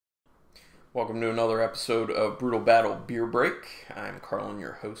Welcome to another episode of Brutal Battle Beer Break. I'm Carlin,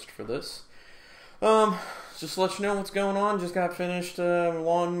 your host for this. Just to let you know what's going on. Just got finished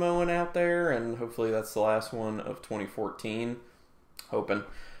lawn mowing out there, and hopefully that's the last one of 2014. Hoping.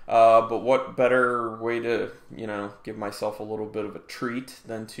 But what better way to, give myself a little bit of a treat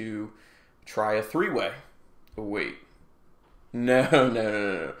than to try a three-way? Oh, wait.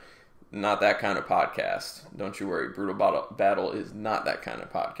 No. Not that kind of podcast. Don't you worry. Brutal Battle is not that kind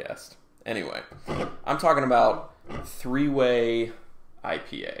of podcast. Anyway, I'm talking about three-way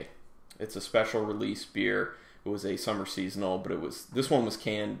IPA. It's a special release beer. It was a summer seasonal, but this one was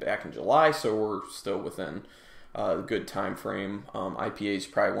canned back in July, so we're still within a good time frame.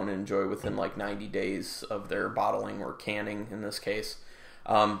 IPAs probably want to enjoy within like 90 days of their bottling or canning in this case.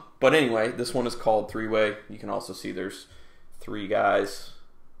 But anyway, this one is called three-way. You can also see there's three guys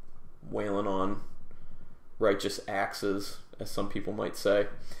wailing on righteous axes, as some people might say.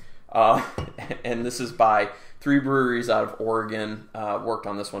 And this is by three breweries out of Oregon. Worked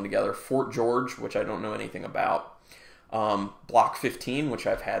on this one together. Fort George, which I don't know anything about. Block 15, which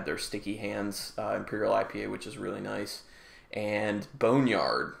I've had their Sticky Hands Imperial IPA, which is really nice. And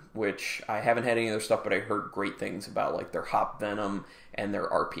Boneyard, which I haven't had any of their stuff, but I heard great things about, like their Hop Venom and their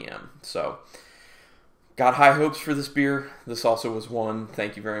RPM. So, got high hopes for this beer. This also was one.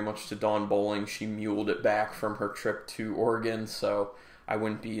 Thank you very much to Dawn Bowling. She muled it back from her trip to Oregon, so I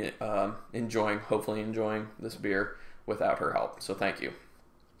wouldn't be hopefully enjoying this beer without her help. So thank you.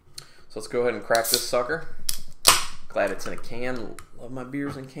 So let's go ahead and crack this sucker. Glad it's in a can. Love my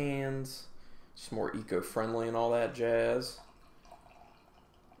beers in cans. Just more eco-friendly and all that jazz.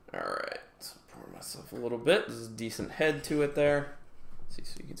 Alright, so pour myself a little bit. There's a decent head to it there. See,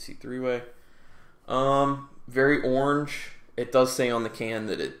 so you can see three-way. Very orange. It does say on the can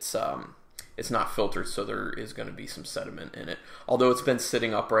that it's not filtered, so there is going to be some sediment in it. Although it's been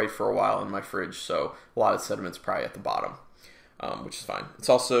sitting upright for a while in my fridge, so a lot of sediment's probably at the bottom, which is fine. It's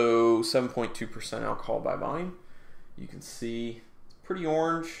also 7.2% alcohol by volume. You can see it's pretty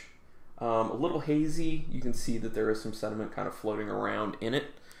orange, a little hazy. You can see that there is some sediment kind of floating around in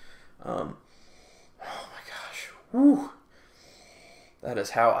it. Oh my gosh. Woo! That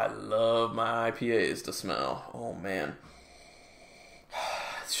is how I love my IPAs to smell. Oh man.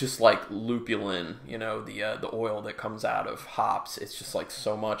 It's just like lupulin, the oil that comes out of hops. It's just like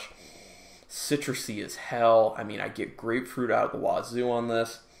so much citrusy as hell. I mean, I get grapefruit out of the wazoo on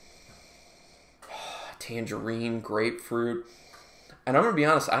this. Tangerine, grapefruit. And I'm going to be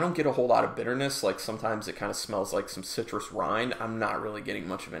honest, I don't get a whole lot of bitterness. Like sometimes it kind of smells like some citrus rind. I'm not really getting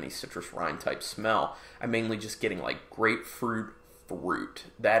much of any citrus rind type smell. I'm mainly just getting like grapefruit fruit.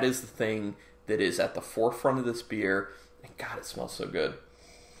 That is the thing that is at the forefront of this beer. And God, it smells so good.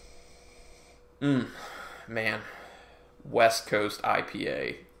 Man, West Coast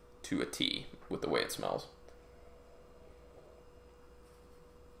IPA to a T with the way it smells.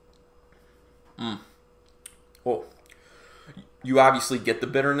 Well, you obviously get the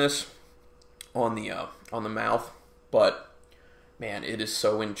bitterness on the mouth, but man, it is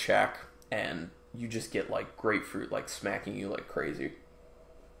so in check, and you just get like grapefruit like smacking you like crazy.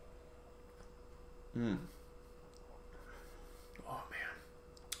 Oh man,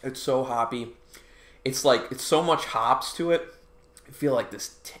 it's so hoppy. It's so much hops to it. I feel like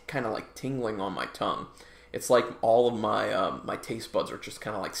this kind of like tingling on my tongue. It's like all of my my taste buds are just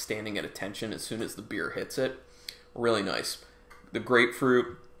kind of like standing at attention as soon as the beer hits it. Really nice. The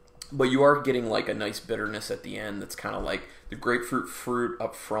grapefruit, but you are getting like a nice bitterness at the end that's kind of like the grapefruit fruit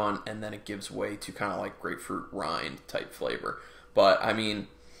up front, and then it gives way to kind of like grapefruit rind type flavor. But I mean,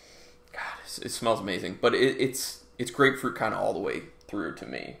 God, it smells amazing. But it's grapefruit kind of all the way through to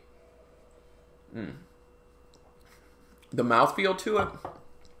me. The mouthfeel to it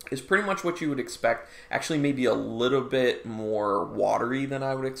is pretty much what you would expect. Actually, maybe a little bit more watery than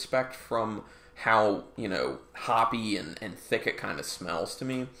I would expect from how, hoppy and thick it kind of smells to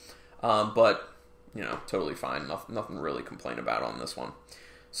me. But, totally fine. Nothing to really complain about on this one.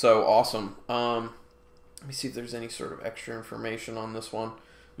 So, awesome. Let me see if there's any sort of extra information on this one.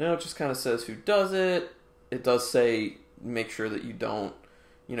 No, it just kind of says who does it. It does say make sure that you don't,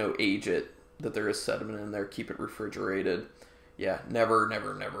 age it, that there is sediment in there. Keep it refrigerated. Yeah,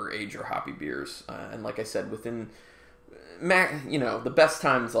 never age your hoppy beers. And like I said, within, the best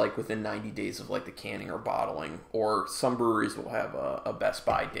times like within 90 days of like the canning or bottling, or some breweries will have a best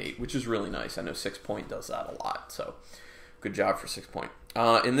by date, which is really nice. I know 6 Point does that a lot, so good job for 6 Point.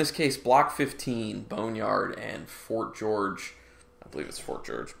 In this case, Block 15, Boneyard, and Fort George. I believe it's Fort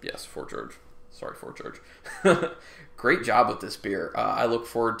George. Yes, Fort George. Sorry, Fort George. Great job with this beer. I look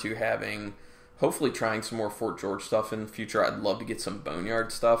forward to having hopefully trying some more Fort George stuff in the future. I'd love to get some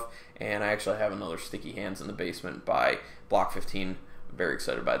Boneyard stuff, and I actually have another Sticky Hands in the basement by Block 15. Very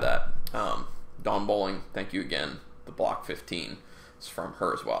excited by that. Dawn Bowling, thank you again. The Block 15 is from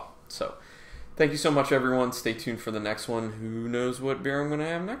her as well. So thank you so much, everyone. Stay tuned for the next one. Who knows what beer I'm going to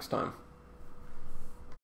have next time.